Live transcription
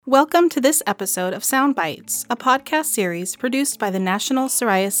Welcome to this episode of Sound Bites, a podcast series produced by the National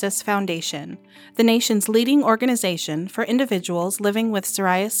Psoriasis Foundation, the nation's leading organization for individuals living with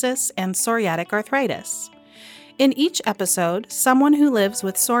psoriasis and psoriatic arthritis. In each episode, someone who lives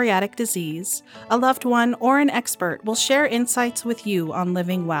with psoriatic disease, a loved one, or an expert will share insights with you on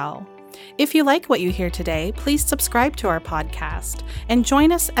living well. If you like what you hear today, please subscribe to our podcast and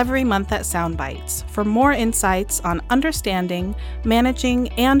join us every month at Soundbites for more insights on understanding, managing,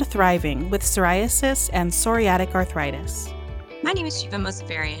 and thriving with psoriasis and psoriatic arthritis. My name is Shiva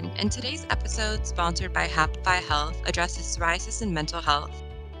Mosafarian, and today's episode, sponsored by Happify Health, addresses psoriasis and mental health.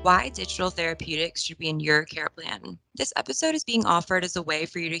 Why digital therapeutics should be in your care plan. This episode is being offered as a way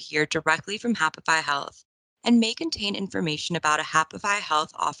for you to hear directly from Happify Health and may contain information about a Happify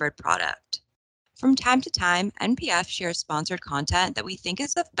Health offered product. From time to time, NPF shares sponsored content that we think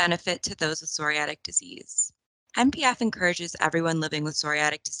is of benefit to those with psoriatic disease. NPF encourages everyone living with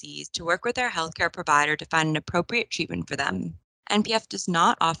psoriatic disease to work with their healthcare provider to find an appropriate treatment for them. NPF does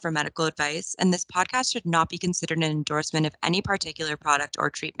not offer medical advice, and this podcast should not be considered an endorsement of any particular product or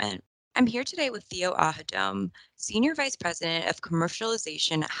treatment. I'm here today with Theo Ahadome, Senior Vice President of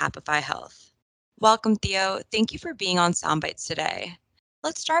Commercialization at Happify Health. Welcome, Theo. Thank you for being on Soundbites today.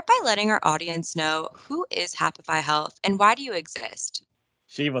 Let's start by letting our audience know, who is Happify Health and why do you exist?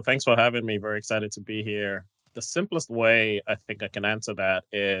 Shiva, thanks for having me. Very excited to be here. The simplest way I think I can answer that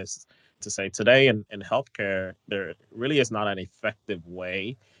is to say today in healthcare, there really is not an effective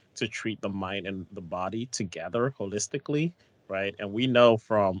way to treat the mind and the body together holistically, right? And we know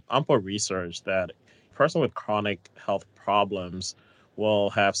from ample research that a person with chronic health problems will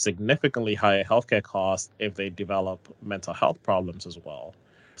have significantly higher healthcare costs if they develop mental health problems as well,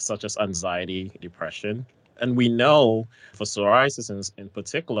 such as anxiety, depression. And we know for psoriasis in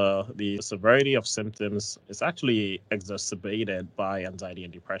particular, the severity of symptoms is actually exacerbated by anxiety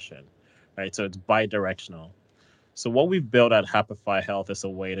and depression, right? So it's bidirectional. So what we've built at Happify Health is a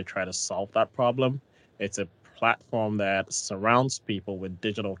way to try to solve that problem. It's a platform that surrounds people with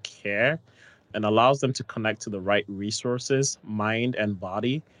digital care and allows them to connect to the right resources, mind and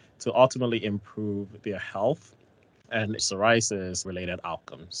body, to ultimately improve their health and psoriasis-related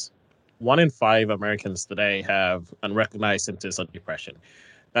outcomes. 1 in 5 Americans today have unrecognized symptoms of depression.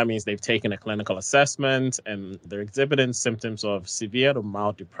 That means they've taken a clinical assessment and they're exhibiting symptoms of severe to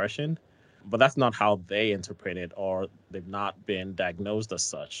mild depression, but that's not how they interpret it, or they've not been diagnosed as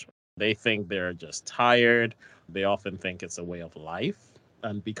such. They think they're just tired. They often think it's a way of life.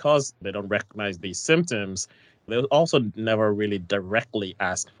 And because they don't recognize these symptoms, they'll also never really directly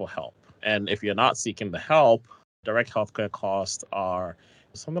ask for help. And if you're not seeking the help, direct healthcare costs are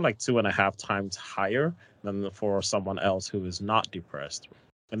something like 2.5 times higher than for someone else who is not depressed.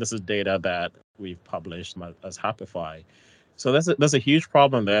 And this is data that we've published as Happify. So there's a huge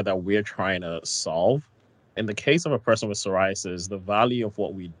problem there that we're trying to solve. In the case of a person with psoriasis, the value of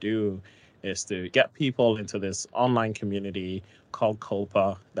what we do is to get people into this online community called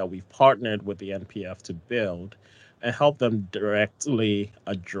COPA that we've partnered with the NPF to build and help them directly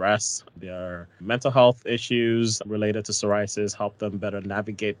address their mental health issues related to psoriasis, help them better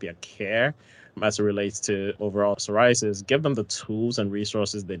navigate their care as it relates to overall psoriasis, give them the tools and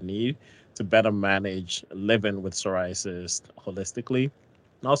resources they need to better manage living with psoriasis holistically,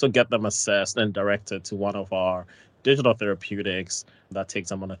 and also get them assessed and directed to one of our digital therapeutics that takes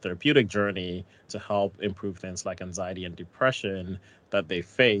them on a therapeutic journey to help improve things like anxiety and depression that they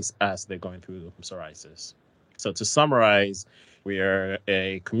face as they're going through psoriasis. So to summarize, we are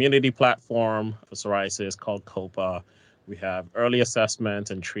a community platform for psoriasis called COPA. We have early assessment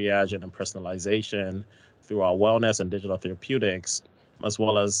and triage and personalization through our wellness and digital therapeutics, as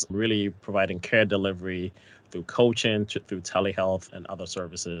well as really providing care delivery through coaching, through telehealth, and other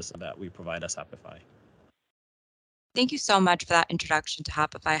services that we provide as Happify. Thank you so much for that introduction to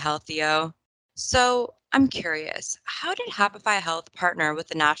Happify Health, Theo. So I'm curious, how did Happify Health partner with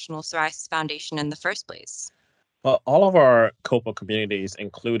the National Psoriasis Foundation in the first place? Well, all of our COPA communities,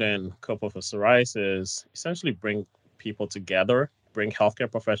 including COPA for psoriasis, essentially bring people together, bring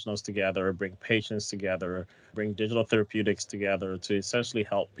healthcare professionals together, bring patients together, bring digital therapeutics together to essentially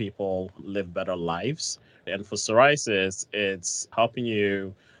help people live better lives. And for psoriasis, it's helping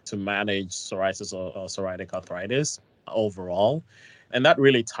you to manage psoriasis or psoriatic arthritis overall. And that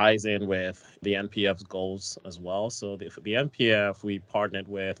really ties in with the NPF's goals as well. So the NPF we partnered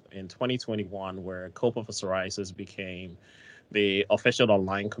with in 2021, where COPA for Psoriasis became the official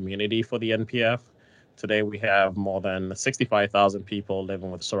online community for the NPF. Today, we have more than 65,000 people living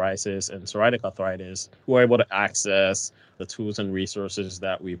with psoriasis and psoriatic arthritis who are able to access the tools and resources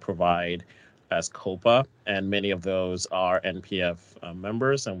that we provide as COPA, and many of those are NPF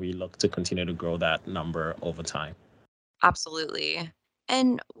members, and we look to continue to grow that number over time. Absolutely.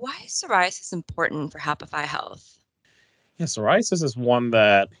 And why is psoriasis important for Happify Health? Yeah, psoriasis is one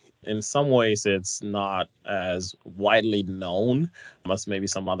that, in some ways, it's not as widely known as maybe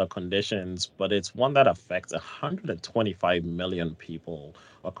some other conditions, but it's one that affects 125 million people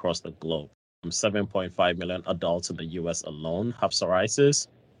across the globe. 7.5 million adults in the US alone have psoriasis.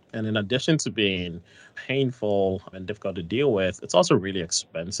 And in addition to being painful and difficult to deal with, it's also really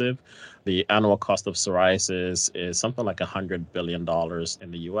expensive. The annual cost of psoriasis is something like $100 billion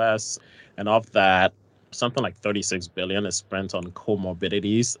in the US. And of that, something like 36 billion is spent on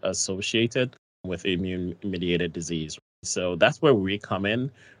comorbidities associated with immune mediated disease. So that's where we come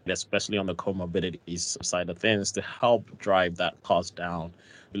in, especially on the comorbidities side of things, to help drive that cost down.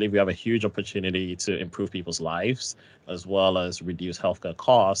 I believe we have a huge opportunity to improve people's lives as well as reduce healthcare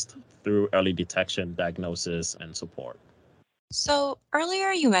costs through early detection, diagnosis, and support. So,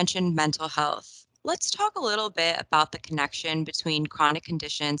 earlier you mentioned mental health. Let's talk a little bit about the connection between chronic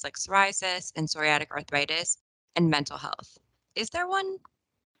conditions like psoriasis and psoriatic arthritis and mental health. Is there one?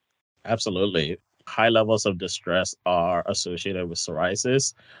 Absolutely. High levels of distress are associated with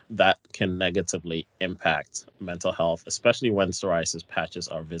psoriasis that can negatively impact mental health, especially when psoriasis patches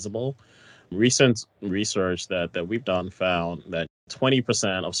are visible. Recent research that we've done found that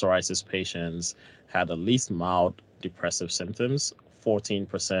 20% of psoriasis patients had at least mild depressive symptoms,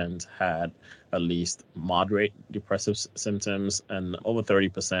 14% had at least moderate depressive symptoms, and over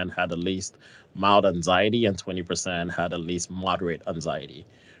 30% had at least mild anxiety, and 20% had at least moderate anxiety.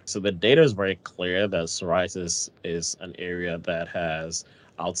 So the data is very clear that psoriasis is an area that has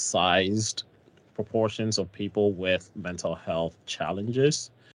outsized proportions of people with mental health challenges.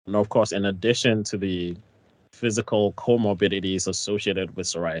 And of course, in addition to the physical comorbidities associated with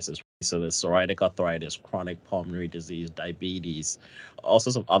psoriasis, so the psoriatic arthritis, chronic pulmonary disease, diabetes, all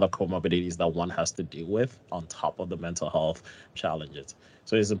sorts of other comorbidities that one has to deal with on top of the mental health challenges.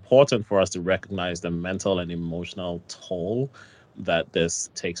 So it's important for us to recognize the mental and emotional toll that this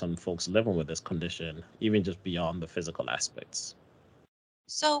takes on folks living with this condition, even just beyond the physical aspects.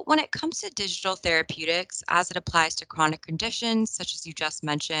 So, when it comes to digital therapeutics as it applies to chronic conditions, such as you just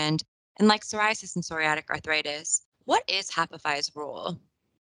mentioned, and like psoriasis and psoriatic arthritis, what is Happify's role?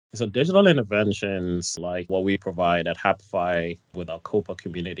 So digital interventions like what we provide at Happify with our COPA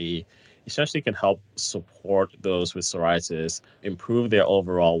community essentially can help support those with psoriasis, improve their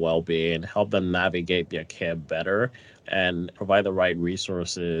overall well-being, help them navigate their care better, and provide the right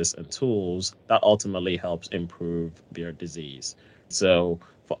resources and tools that ultimately helps improve their disease. So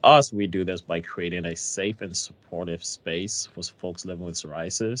for us, we do this by creating a safe and supportive space for folks living with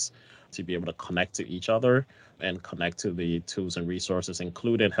psoriasis to be able to connect to each other and connect to the tools and resources,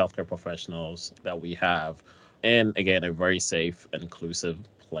 including healthcare professionals that we have. And again, a very safe, inclusive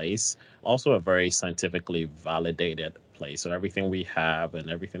place, also a very scientifically validated place. So everything we have and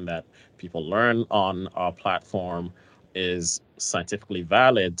everything that people learn on our platform is scientifically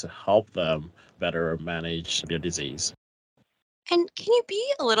valid to help them better manage their disease. And can you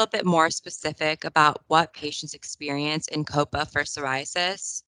be a little bit more specific about what patients experience in COPA for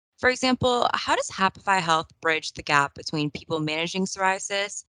psoriasis? For example, how does Happify Health bridge the gap between people managing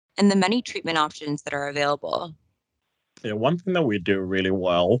psoriasis and the many treatment options that are available? Yeah, one thing that we do really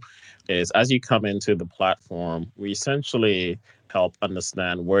well is as you come into the platform, we essentially help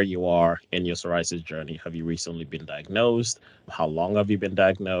understand where you are in your psoriasis journey. Have you recently been diagnosed? How long have you been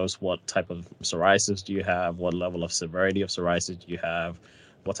diagnosed? What type of psoriasis do you have? What level of severity of psoriasis do you have?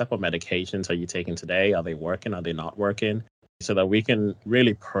 What type of medications are you taking today? Are they working? Are they not working? So that we can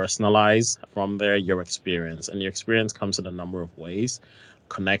really personalize from there your experience. And your experience comes in a number of ways.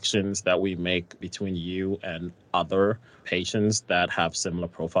 Connections that we make between you and other patients that have similar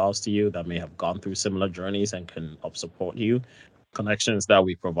profiles to you, that may have gone through similar journeys and can help support you. Connections that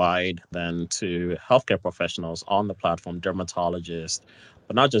we provide then to healthcare professionals on the platform, dermatologists,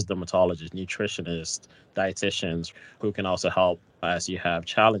 but not just dermatologists, nutritionists, dietitians, who can also help as you have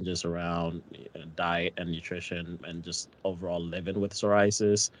challenges around diet and nutrition and just overall living with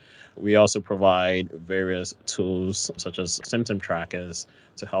psoriasis. We also provide various tools such as symptom trackers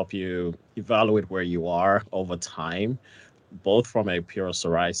to help you evaluate where you are over time, both from a pure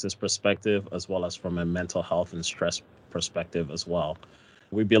psoriasis perspective as well as from a mental health and stress perspective as well.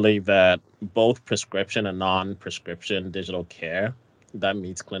 We believe that both prescription and non-prescription digital care that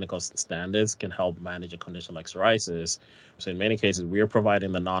meets clinical standards can help manage a condition like psoriasis. So in many cases, we are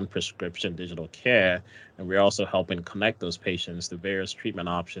providing the non-prescription digital care, and we're also helping connect those patients to various treatment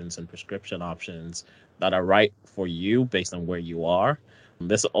options and prescription options that are right for you based on where you are,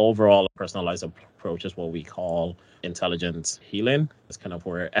 This overall personalized approach is what we call intelligent healing. It's kind of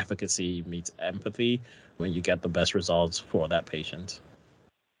where efficacy meets empathy when you get the best results for that patient.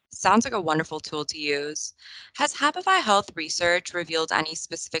 Sounds like a wonderful tool to use. Has Happify Health research revealed any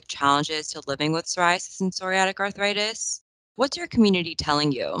specific challenges to living with psoriasis and psoriatic arthritis? What's your community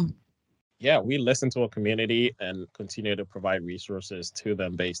telling you? Yeah, we listen to our community and continue to provide resources to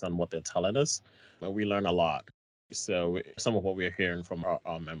them based on what they're telling us. And we learn a lot. So, some of what we're hearing from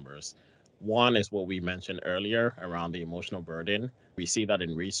our members. One is what we mentioned earlier around the emotional burden. We see that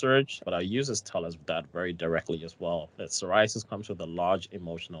in research, but our users tell us that very directly as well, that psoriasis comes with a large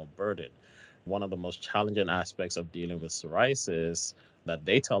emotional burden. One of the most challenging aspects of dealing with psoriasis that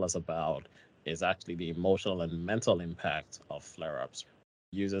they tell us about is actually the emotional and mental impact of flare ups.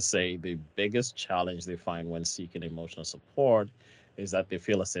 Users say the biggest challenge they find when seeking emotional support is that they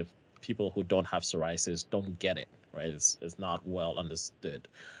feel as if people who don't have psoriasis don't get it, right? It's not well understood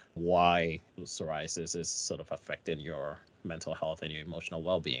why psoriasis is sort of affecting your mental health and your emotional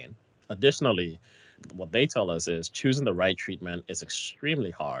well being. Additionally, what they tell us is choosing the right treatment is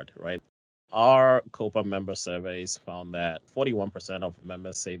extremely hard, right? Our COPA member surveys found that 41% of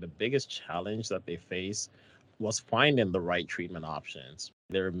members say the biggest challenge that they face was finding the right treatment options.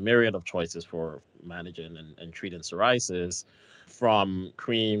 There are a myriad of choices for managing and treating psoriasis, from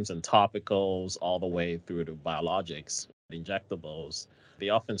creams and topicals all the way through to biologics, injectables. They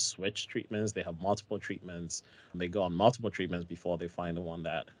often switch treatments, they have multiple treatments, they go on multiple treatments before they find the one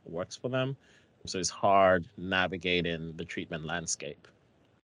that works for them. So it's hard navigating the treatment landscape.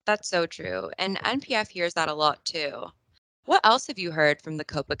 That's so true. And NPF hears that a lot too. What else have you heard from the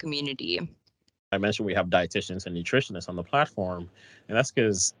COPA community? I mentioned we have dietitians and nutritionists on the platform, and that's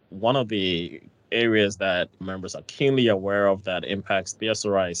because one of the areas that members are keenly aware of that impacts their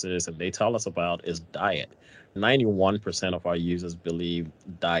psoriasis and they tell us about is diet. 91% of our users believe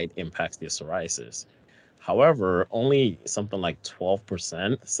diet impacts their psoriasis. However, only something like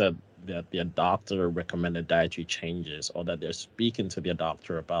 12% said that their doctor recommended dietary changes or that they're speaking to their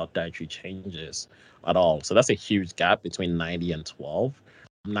doctor about dietary changes at all. So that's a huge gap between 90 and 12.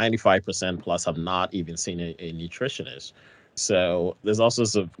 95% plus have not even seen a nutritionist. So there's also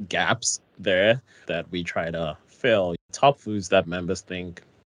some gaps there that we try to fill. Top foods that members think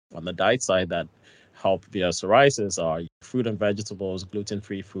on the diet side that help their psoriasis are fruit and vegetables,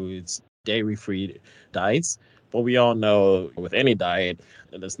 gluten-free foods, dairy-free diets. But we all know with any diet,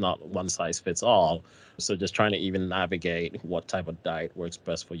 there's not one size fits all. So just trying to even navigate what type of diet works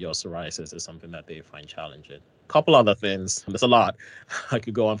best for your psoriasis is something that they find challenging. Couple other things. There's a lot. I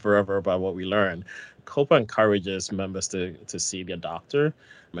could go on forever about what we learned. COPA encourages members to see their doctor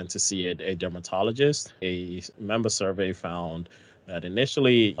and to see a dermatologist. A member survey found that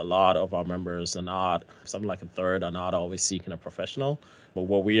initially a lot of our members are not, something like a third are not always seeking a professional. But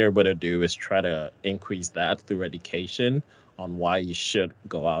what we are able to do is try to increase that through education on why you should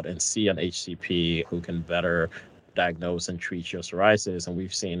go out and see an HCP who can better diagnose and treat your psoriasis. And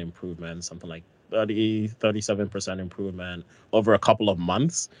we've seen improvements, something like 37% improvement over a couple of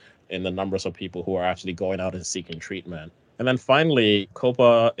months in the numbers of people who are actually going out and seeking treatment. And then finally,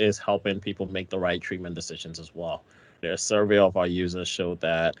 COPA is helping people make the right treatment decisions as well. Their survey of our users showed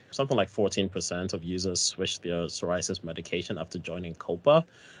that something like 14% of users switched their psoriasis medication after joining COPA.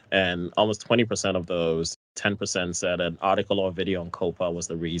 And almost 20% of those, 10% said an article or video on COPA was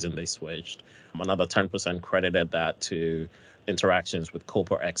the reason they switched. Another 10% credited that to interactions with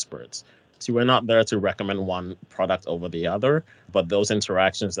COPA experts. So we're not there to recommend one product over the other, but those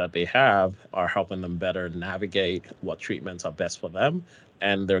interactions that they have are helping them better navigate what treatments are best for them,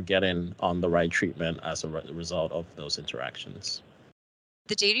 and they're getting on the right treatment as a result of those interactions.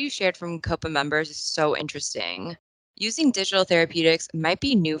 The data you shared from COPA members is so interesting. Using digital therapeutics might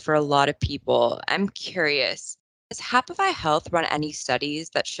be new for a lot of people. I'm curious, has Happify Health run any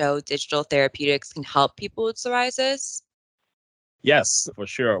studies that show digital therapeutics can help people with psoriasis? Yes, for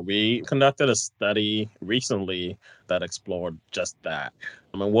sure. We conducted a study recently that explored just that.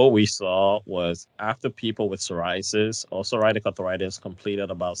 I mean, what we saw was after people with psoriasis or psoriatic arthritis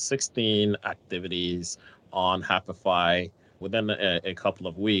completed about 16 activities on Happify within a couple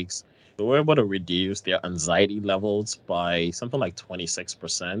of weeks, we were able to reduce their anxiety levels by something like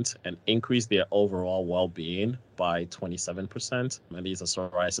 26% and increase their overall well being by 27%. And these are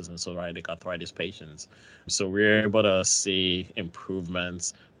psoriasis and psoriatic arthritis patients. So we're able to see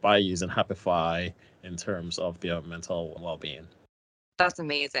improvements by using Happify in terms of their mental well-being. That's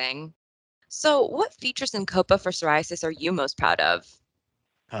amazing. So, what features in COPA for psoriasis are you most proud of?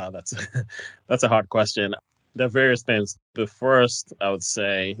 That's that's a hard question. There are various things. The first, I would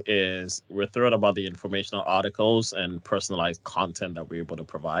say, is we're thrilled about the informational articles and personalized content that we're able to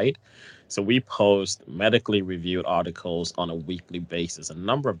provide. So we post medically reviewed articles on a weekly basis, a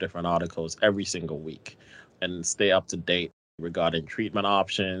number of different articles every single week, and stay up to date regarding treatment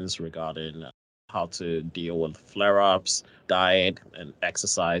options, regarding how to deal with flare ups, diet, and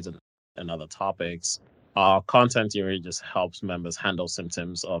exercise, and other topics. Our content really just helps members handle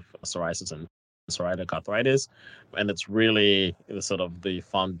symptoms of psoriasis and psoriatic arthritis. And it's really the sort of the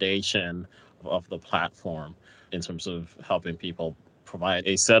foundation of the platform in terms of helping people provide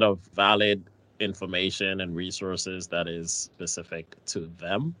a set of valid information and resources that is specific to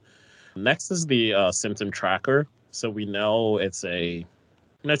them. Next is the symptom tracker. So we know it's a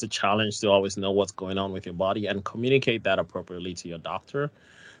challenge to always know what's going on with your body and communicate that appropriately to your doctor.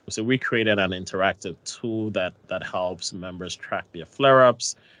 So we created an interactive tool that helps members track their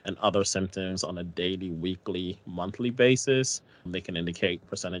flare-ups and other symptoms on a daily, weekly, monthly basis. They can indicate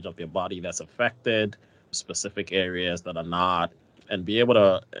percentage of their body that's affected, specific areas that are not, and be able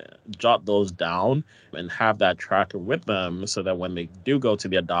to jot those down and have that tracker with them so that when they do go to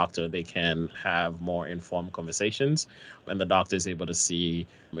their doctor, they can have more informed conversations and the doctor is able to see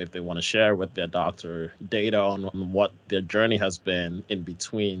if they want to share with their doctor data on what their journey has been in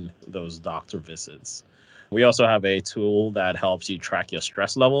between those doctor visits. We also have a tool that helps you track your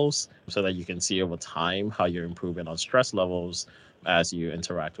stress levels so that you can see over time how you're improving on stress levels as you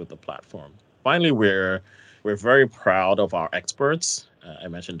interact with the platform. Finally, we're very proud of our experts. I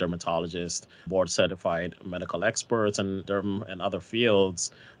mentioned dermatologists, board certified medical experts, and derm and other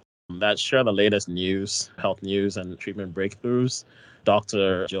fields that share the latest news, health news, and treatment breakthroughs.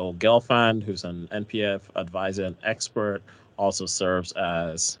 Dr. Joel Gelfand, who's an NPF advisor and expert, also serves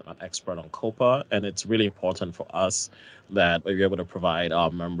as an expert on COPA. And it's really important for us that we're able to provide our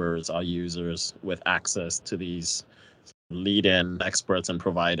members, our users, with access to these lead-in experts and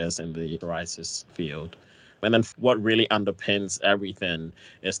providers in the psoriasis field. And then what really underpins everything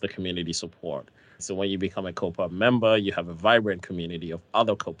is the community support. So when you become a COPA member, you have a vibrant community of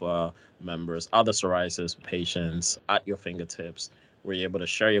other COPA members, other psoriasis patients at your fingertips, where you're able to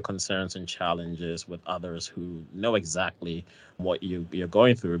share your concerns and challenges with others who know exactly what you're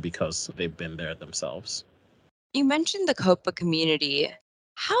going through because they've been there themselves. You mentioned the COPA community.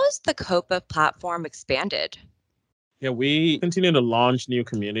 How has the COPA platform expanded? Yeah, we continue to launch new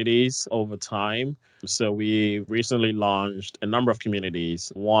communities over time. So we recently launched a number of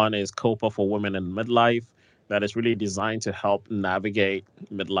communities. One is COPA for Women in Midlife, that is really designed to help navigate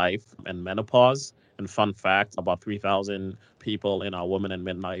midlife and menopause. And fun fact, about 3,000 people in our Women in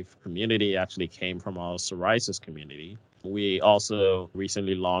Midlife community actually came from our psoriasis community. We also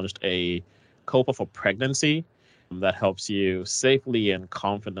recently launched a COPA for Pregnancy that helps you safely and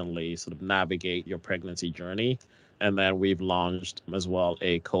confidently sort of navigate your pregnancy journey. And then we've launched as well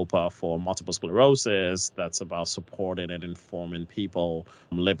a COPA for multiple sclerosis that's about supporting and informing people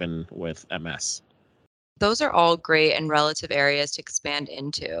living with MS. Those are all great and relative areas to expand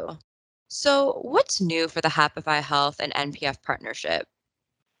into. So, what's new for the Happify Health and NPF partnership?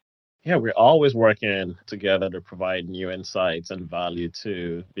 Yeah, we're always working together to provide new insights and value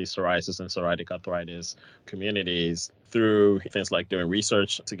to the psoriasis and psoriatic arthritis communities through things like doing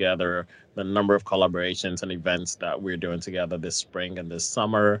research together, the number of collaborations and events that we're doing together this spring and this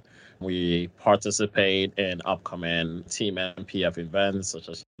summer. We participate in upcoming Team MPF events such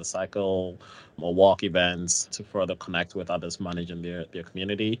as the cycle or walk events to further connect with others managing their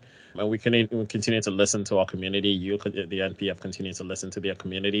community. And we continue to listen to our community. The NPF, continue to listen to their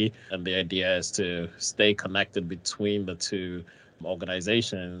community. And the idea is to stay connected between the two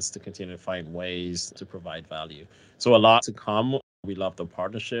organizations to continue to find ways to provide value. So a lot to come. We love the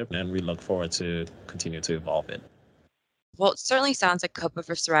partnership and we look forward to continue to evolve it. Well, it certainly sounds like COPA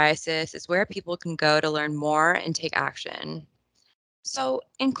for psoriasis is where people can go to learn more and take action. So,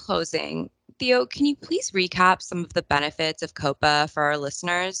 in closing, Theo, can you please recap some of the benefits of COPA for our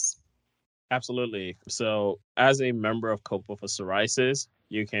listeners? Absolutely. So, as a member of COPA for Psoriasis,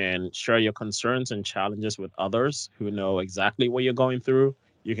 you can share your concerns and challenges with others who know exactly what you're going through.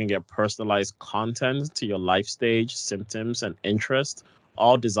 You can get personalized content to your life stage, symptoms, and interests,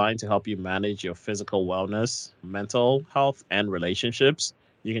 all designed to help you manage your physical wellness, mental health, and relationships.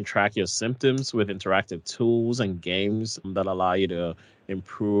 You can track your symptoms with interactive tools and games that allow you to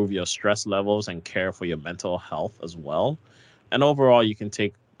improve your stress levels and care for your mental health as well. And overall, you can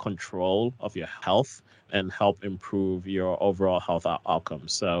take control of your health and help improve your overall health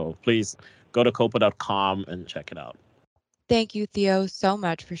outcomes. So please go to copa.com and check it out. Thank you, Theo, so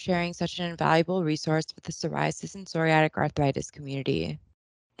much for sharing such an invaluable resource with the psoriasis and psoriatic arthritis community.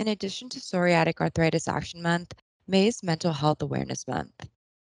 In addition to Psoriatic Arthritis Action Month, May is Mental Health Awareness Month.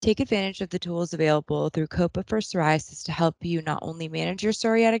 Take advantage of the tools available through COPA for Psoriasis to help you not only manage your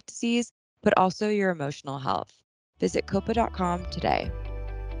psoriatic disease, but also your emotional health. Visit copa.com today.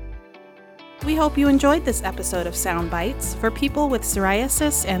 We hope you enjoyed this episode of Sound Bites for people with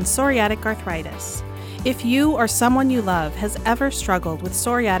psoriasis and psoriatic arthritis. If you or someone you love has ever struggled with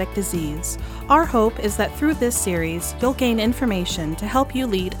psoriatic disease, our hope is that through this series, you'll gain information to help you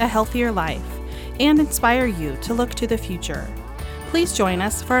lead a healthier life and inspire you to look to the future. Please join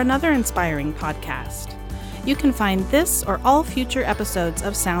us for another inspiring podcast. You can find this or all future episodes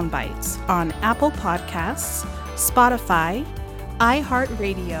of Sound Bites on Apple Podcasts, Spotify,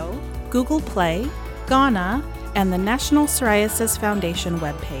 iHeartRadio, Google Play, Ghana, and the National Psoriasis Foundation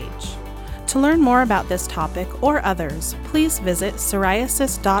webpage. To learn more about this topic or others, please visit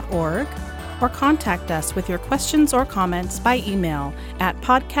psoriasis.org or contact us with your questions or comments by email at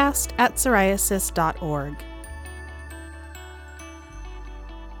podcast@psoriasis.org.